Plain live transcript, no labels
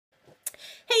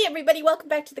Hey everybody, welcome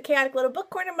back to the Chaotic Little Book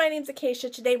Corner. My name's Acacia.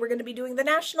 Today we're going to be doing the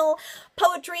National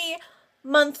Poetry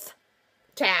Month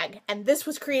tag. And this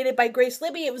was created by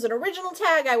GraceLibby. It was an original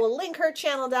tag. I will link her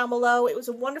channel down below. It was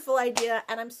a wonderful idea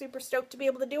and I'm super stoked to be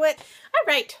able to do it.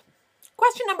 Alright,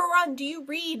 question number 1. Do you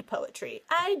read poetry?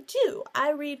 I do.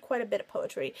 I read quite a bit of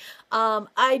poetry.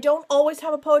 I don't always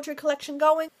have a poetry collection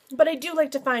going, but I do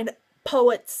like to find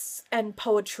poets and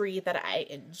poetry that I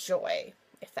enjoy,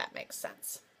 if that makes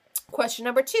sense. Question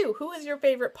number 2. Who is your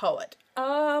favorite poet?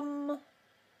 I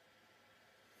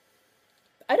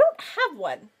don't have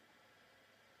one,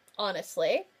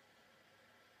 honestly.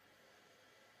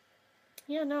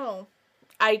 Yeah, no.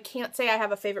 I can't say I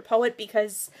have a favorite poet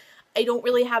because I don't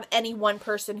really have any one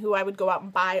person who I would go out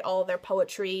and buy all their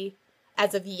poetry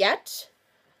as of yet.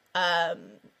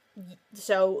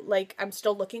 So, like, I'm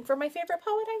still looking for my favorite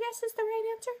poet, I guess is the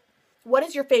right answer. What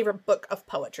is your favorite book of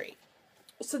poetry?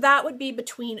 So that would be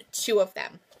between 2 of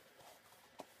them.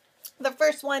 The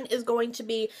first one is going to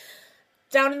be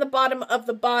down in the bottom of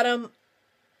the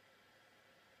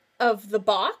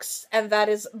box, and that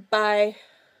is by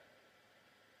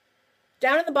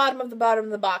down in the bottom of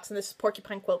the box, and this is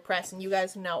Porcupine Quilt Press, and you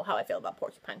guys know how I feel about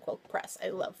Porcupine Quilt Press. I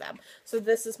love them. So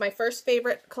this is my first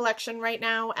favorite collection right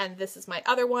now, and this is my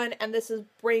other one, and this is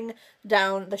Bring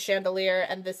Down the Chandelier,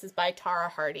 and this is by Tara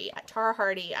Hardy. Tara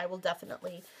Hardy, I will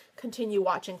definitely continue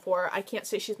watching for. I can't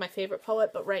say she's my favorite poet,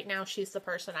 but right now she's the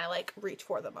person I like reach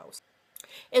for the most.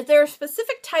 Is there a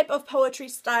specific type of poetry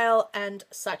style and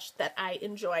such that I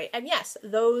enjoy? And yes,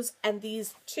 those and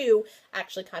these 2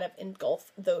 actually kind of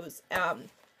engulf those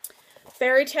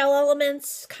fairy tale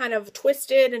elements, kind of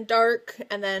twisted and dark,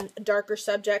 and then darker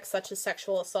subjects such as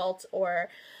sexual assault or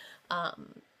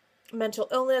mental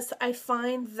illness. I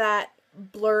find that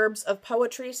blurbs of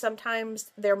poetry,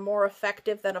 sometimes they're more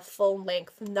effective than a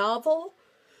full-length novel.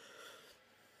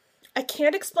 I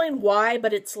can't explain why,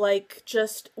 but it's like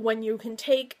just when you can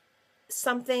take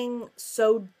something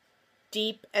so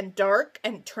deep and dark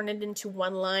and turn it into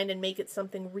one line and make it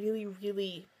something really,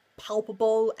 really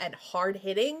palpable and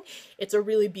hard-hitting, it's a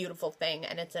really beautiful thing,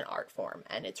 and it's an art form,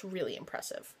 and it's really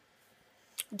impressive.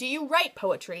 Do you write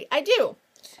poetry? I do.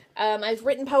 I've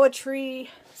written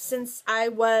poetry since I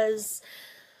was,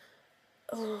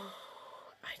 I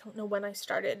don't know when I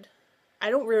started. I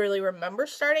don't really remember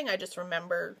starting, I just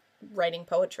remember writing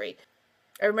poetry.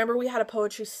 I remember we had a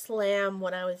poetry slam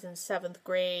when I was in 7th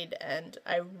grade, and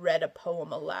I read a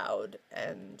poem aloud,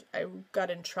 and I got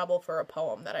in trouble for a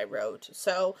poem that I wrote.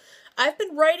 So I've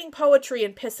been writing poetry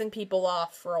and pissing people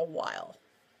off for a while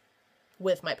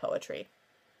with my poetry.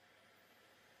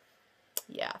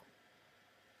 Yeah.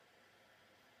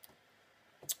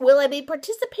 Will I be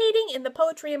participating in the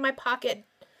Poetry in My Pocket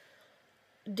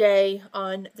day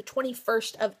on the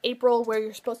 21st of April, where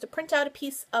you're supposed to print out a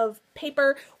piece of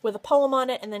paper with a poem on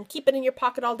it and then keep it in your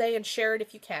pocket all day and share it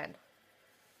if you can?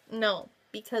 No,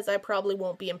 because I probably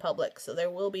won't be in public, so there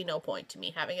will be no point to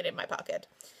me having it in my pocket.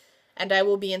 And I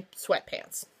will be in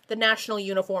sweatpants, the national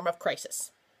uniform of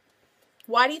crisis.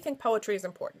 Why do you think poetry is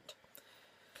important?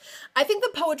 I think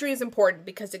that poetry is important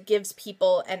because it gives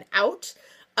people an out.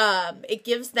 It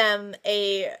gives them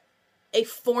a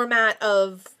format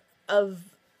of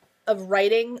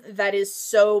writing that is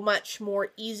so much more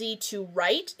easy to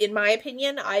write. In my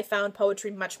opinion, I found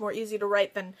poetry much more easy to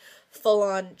write than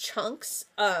full-on chunks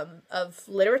of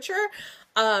literature.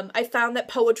 I found that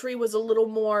poetry was a little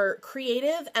more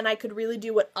creative, and I could really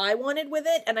do what I wanted with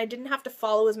it, and I didn't have to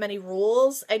follow as many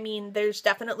rules. I mean, there's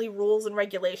definitely rules and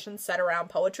regulations set around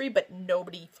poetry, but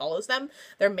nobody follows them.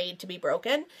 They're made to be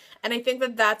broken. And I think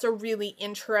that that's a really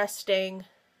interesting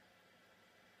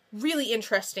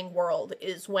world,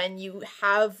 is when you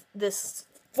have this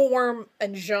form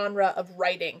and genre of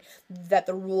writing that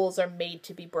the rules are made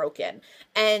to be broken.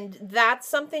 And that's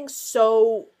something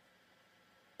so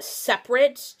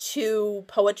separate to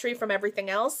poetry from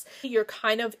everything else. You're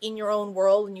kind of in your own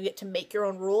world and you get to make your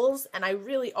own rules, and I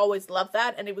really always loved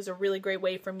that, and it was a really great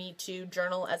way for me to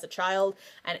journal as a child,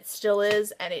 and it still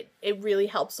is, and it really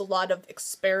helps a lot of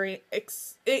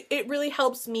it really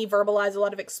helps me verbalize a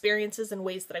lot of experiences in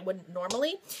ways that I wouldn't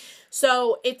normally.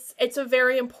 So it's a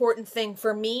very important thing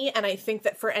for me, and I think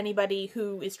that for anybody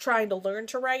who is trying to learn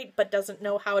to write but doesn't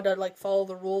know how to like follow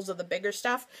the rules of the bigger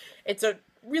stuff, it's a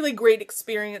really great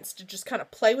experience to just kind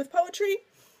of play with poetry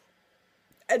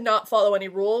and not follow any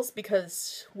rules,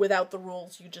 because without the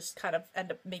rules you just kind of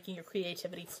end up making your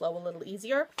creativity flow a little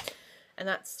easier. And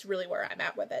that's really where I'm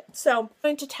at with it. So I'm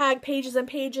going to tag Pages and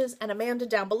Pages and Amanda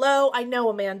down below. I know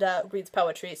Amanda reads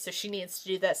poetry, so she needs to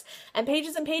do this. And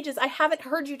Pages and Pages, I haven't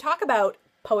heard you talk about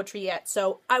poetry yet,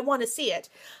 so I want to see it.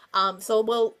 So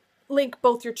we'll link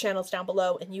both your channels down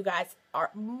below, and you guys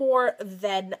are more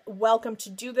than welcome to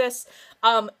do this.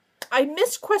 I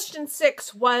missed question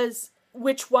 6,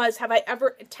 which was, have I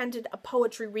ever attended a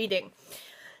poetry reading?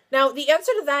 Now, the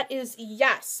answer to that is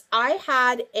yes.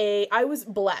 I was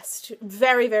blessed,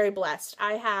 very, very blessed.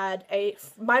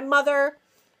 My mother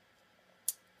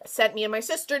sent me and my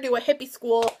sister to a hippie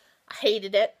school. I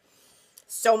hated it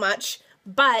so much,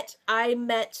 but I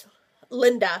met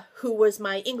Linda, who was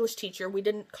my English teacher. We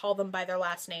didn't call them by their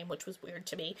last name, which was weird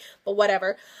to me, but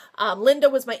whatever. Linda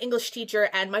was my English teacher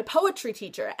and my poetry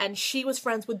teacher, and she was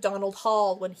friends with Donald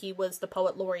Hall when he was the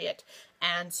poet laureate.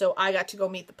 And so I got to go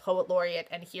meet the poet laureate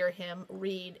and hear him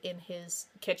read in his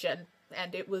kitchen,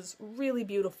 and it was really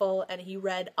beautiful. And he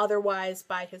read Otherwise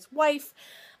by his wife,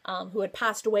 who had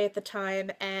passed away at the time,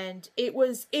 and it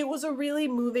was a really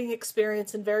moving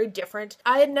experience and very different.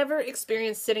 I had never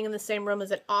experienced sitting in the same room as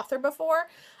an author before,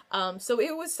 so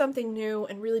it was something new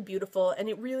and really beautiful, and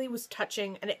it really was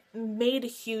touching, and it made a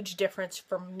huge difference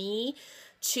for me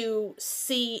to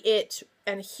see it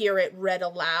and hear it read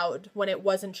aloud when it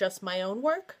wasn't just my own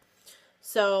work.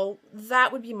 So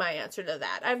that would be my answer to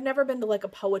that. I've never been to like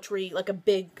a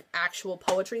big actual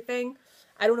poetry thing.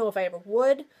 I don't know if I ever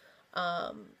would.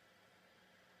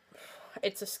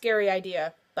 It's a scary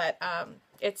idea, but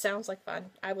it sounds like fun.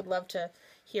 I would love to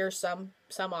hear some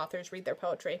authors read their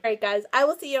poetry. All right, guys, I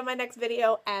will see you in my next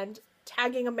video, and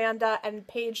tagging Amanda and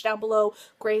Paige down below,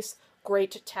 Grace,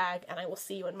 great tag, and I will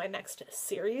see you in my next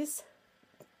series.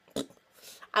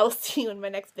 I will see you in my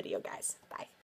next video, guys. Bye.